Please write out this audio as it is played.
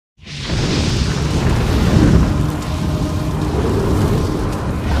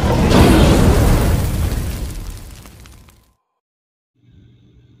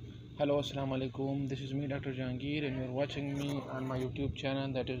Assalamu alaikum. This is me, Dr. Jahangir, and you're watching me on my YouTube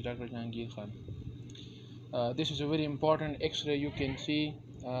channel, that is Dr. Jahangir Khan. This is a very important X-ray. You can see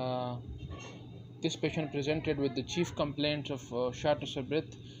this patient presented with the chief complaint of shortness of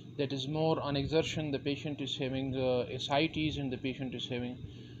breath. That is more on exertion. The patient is having ascites, and the patient is having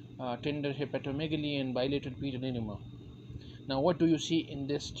tender hepatomegaly and bilateral period edema. Now, what do you see in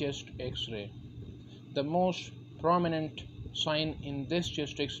this chest X-ray? The most prominent sign in this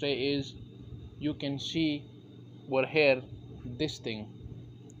chest X-ray is you can see over here this thing.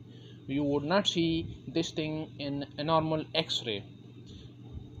 You would not see this thing in a normal X-ray,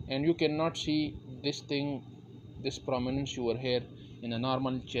 and you cannot see this thing, this prominence over here in a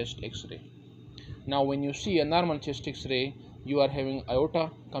normal chest X-ray. Now, when you see a normal chest X-ray, you are having aorta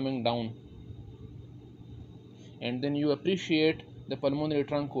coming down, and then you appreciate the pulmonary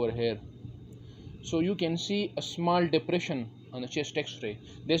trunk over here. So you can see a small depression on the chest X-ray.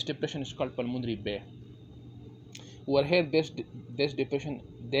 This depression is called pulmonary bay. Over here, this depression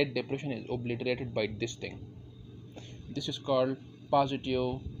is obliterated by this thing. This is called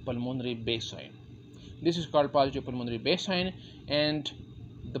positive pulmonary bay sign. This is called positive pulmonary bay sign, and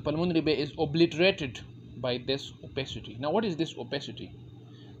the pulmonary bay is obliterated by this opacity. Now, what is this opacity?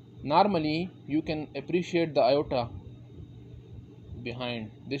 Normally, you can appreciate the aorta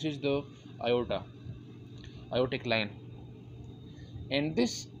behind. This is the aortic line, and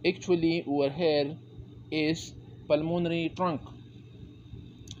this actually over here is pulmonary trunk.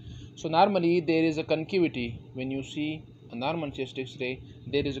 So normally there is a concavity. When you see a normal chest X-ray,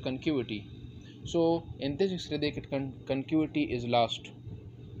 there is a concavity. So in this X-ray, the concavity is lost,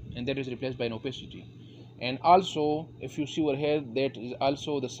 and that is replaced by an opacity. And also, if you see over here, that is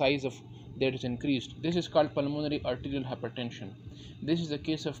also the size of that is increased. This is called pulmonary arterial hypertension. This is a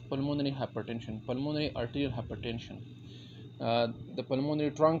case of pulmonary hypertension, pulmonary arterial hypertension. The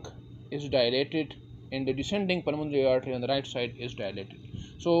pulmonary trunk is dilated, and the descending pulmonary artery on the right side is dilated.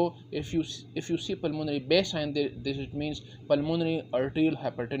 So if you see pulmonary bay sign, this it means pulmonary arterial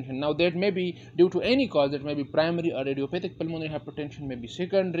hypertension. Now, that may be due to any cause. That may be primary or idiopathic pulmonary hypertension, may be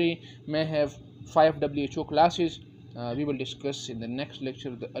secondary, may have 5 WHO classes. We will discuss in the next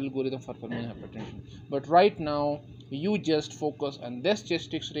lecture the algorithm for pulmonary hypertension. But right now, you just focus on this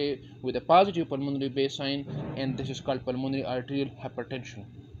chest X-ray with a positive pulmonary bay sign, and this is called pulmonary arterial hypertension.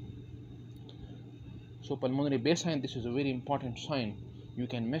 So pulmonary bay sign, this is a very important sign. You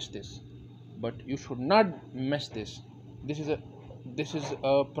can miss this, but you should not miss this. This is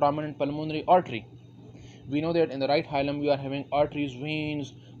a prominent pulmonary artery. We know that in the right hilum we are having arteries,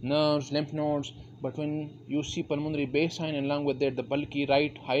 veins, nerves, lymph nodes. But when you see pulmonary bay sign and along with that the bulky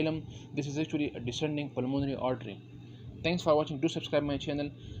right hilum, this is actually a descending pulmonary artery. Thanks for watching. Do subscribe my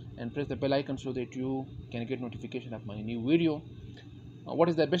channel and press the bell icon so that you can get notification of my new video. What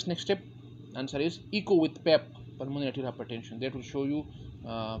is the best next step? Answer is echo with PAP, pulmonary arterial hypertension. That will show you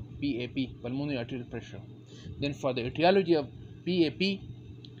PAP, pulmonary arterial pressure. Then for the etiology of PAP,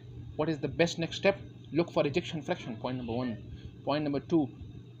 what is the best next step? Look for ejection fraction, point number 1. Point number 2,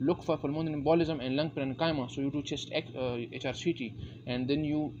 look for pulmonary embolism and lung parenchyma. So you do chest HRCT, and then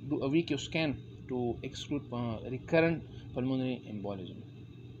you do a VQ scan to exclude recurrent pulmonary embolism.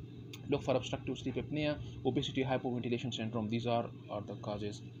 Look for obstructive sleep apnea, obesity, hypoventilation syndrome. These are the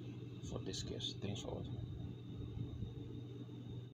causes for this case. Thanks for watching.